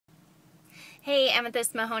Hey,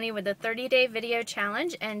 Amethyst Mahoney with the 30-day video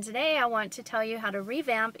challenge, and today I want to tell you how to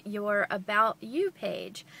revamp your About You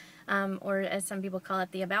page, or as some people call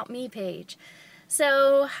it, the About Me page.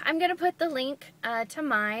 So I'm going to put the link to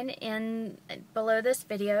mine in below this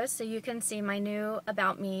video so you can see my new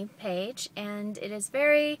About Me page, and it is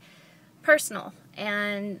very personal.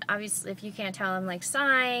 And obviously, if you can't tell, I'm like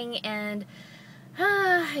sighing, and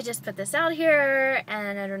I just put this out here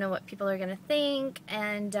and I don't know what people are going to think,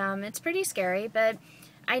 and it's pretty scary, but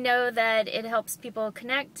I know that it helps people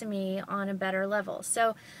connect to me on a better level.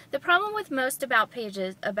 So the problem with most About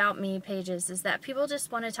Me pages is that people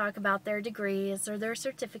just want to talk about their degrees or their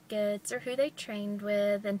certificates or who they trained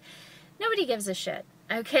with, and nobody gives a shit,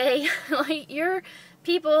 okay? Like, your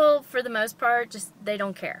people, for the most part, just, they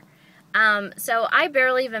don't care. So I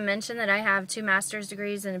barely even mention that I have 2 master's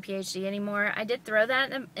degrees and a PhD anymore. I did throw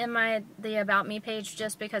that in the About Me page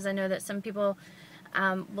just because I know that some people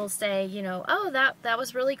will say, you know, oh, that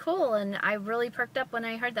was really cool, and I really perked up when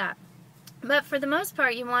I heard that. But for the most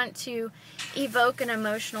part, you want to evoke an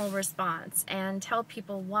emotional response and tell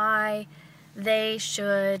people why they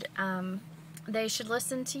should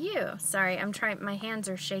listen to you. Sorry, my hands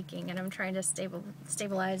are shaking and I'm trying to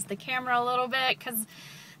stabilize the camera a little bit because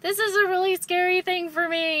this is a really scary thing for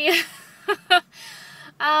me.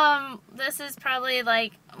 This is probably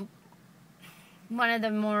like one of the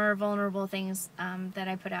more vulnerable things that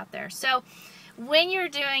I put out there. So when you're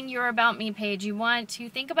doing your About Me page, you want to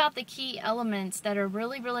think about the key elements that are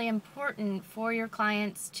really, really important for your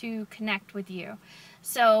clients to connect with you.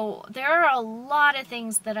 So there are a lot of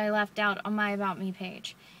things that I left out on my About Me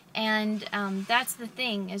page. And that's the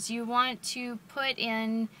thing, is you want to put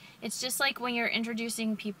in, it's just like when you're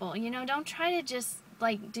introducing people, you know, don't try to just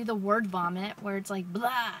like do the word vomit where it's like,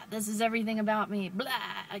 blah, this is everything about me, blah,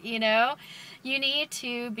 you know. You need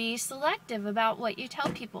to be selective about what you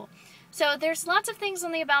tell people. So there's lots of things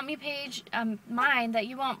on the About Me page, mine, that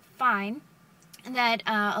you won't find, that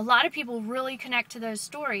a lot of people really connect to those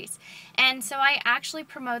stories. And so I actually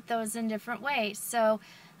promote those in different ways. So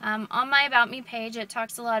on my About Me page, it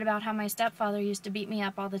talks a lot about how my stepfather used to beat me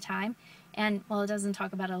up all the time. And, well, it doesn't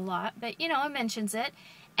talk about it a lot, but, you know, it mentions it.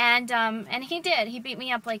 And he did. He beat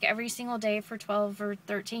me up like every single day for 12 or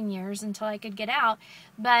 13 years until I could get out.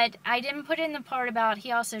 But I didn't put in the part about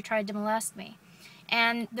he also tried to molest me.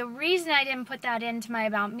 And the reason I didn't put that into my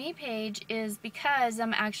About Me page is because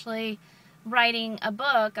I'm actually writing a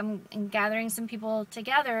book. I'm gathering some people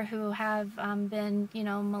together who have been, you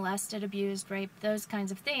know, molested, abused, raped, those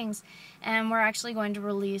kinds of things, and we're actually going to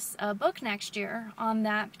release a book next year on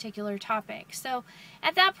that particular topic. So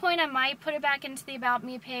at that point I might put it back into the About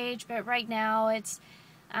Me page, but right now it's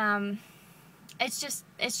just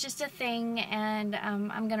a thing, and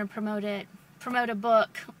I'm going to promote a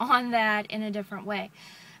book on that in a different way.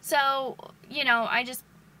 So, you know, I just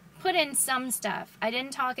put in some stuff. I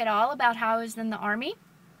didn't talk at all about how I was in the Army.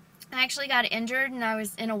 I actually got injured and I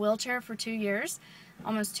was in a wheelchair for 2 years,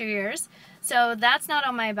 almost 2 years. So that's not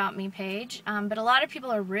on my About Me page, but a lot of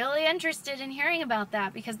people are really interested in hearing about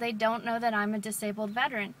that because they don't know that I'm a disabled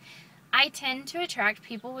veteran. I tend to attract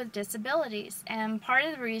people with disabilities, and part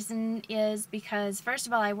of the reason is because, first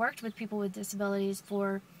of all, I worked with people with disabilities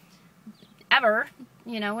for ever,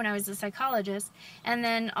 you know, when I was a psychologist, and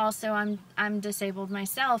then also I'm disabled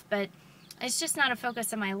myself, but it's just not a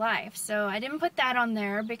focus of my life. So I didn't put that on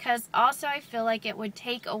there because also I feel like it would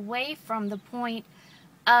take away from the point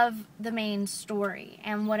of the main story.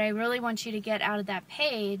 And what I really want you to get out of that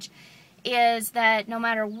page is that no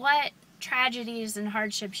matter what tragedies and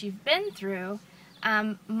hardships you've been through,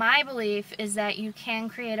 my belief is that you can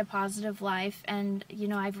create a positive life. And, you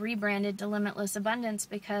know, I've rebranded to Limitless Abundance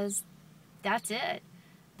because that's it.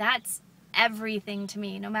 That's everything to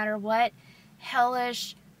me. No matter what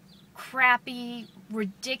hellish, crappy,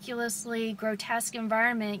 ridiculously grotesque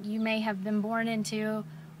environment you may have been born into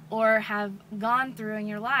or have gone through in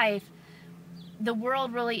your life, the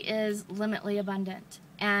world really is limitly abundant.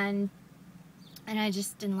 And I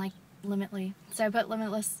just didn't like limitly, so I put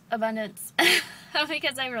Limitless Abundance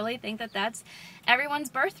because I really think that that's everyone's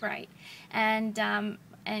birthright. And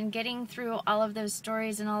getting through all of those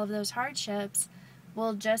stories and all of those hardships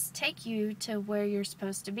will just take you to where you're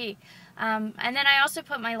supposed to be. And then I also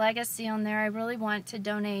put my legacy on there. I really want to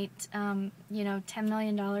donate, you know, $10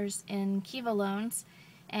 million in Kiva loans.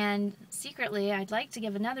 And secretly, I'd like to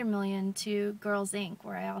give another $1 million to Girls Inc.,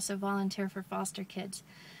 where I also volunteer for foster kids.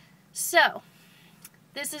 So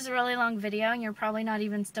this is a really long video, and you're probably not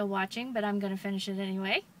even still watching, but I'm going to finish it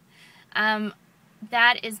anyway.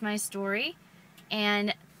 That is my story.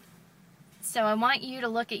 And so I want you to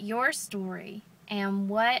look at your story and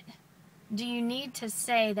what do you need to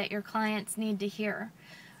say that your clients need to hear?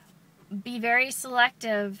 Be very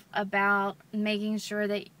selective about making sure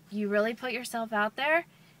that you really put yourself out there,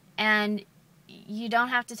 and you don't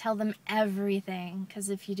have to tell them everything, because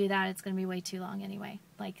if you do that, it's going to be way too long anyway,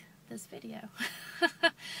 like this video.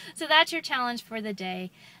 So that's your challenge for the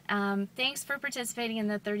day. Thanks for participating in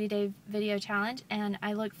the 30-day video challenge, and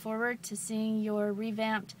I look forward to seeing your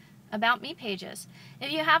revamped About Me pages.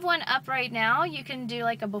 If you have one up right now, you can do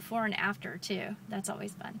like a before and after too. That's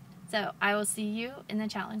always fun. So I will see you in the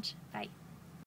challenge. Bye.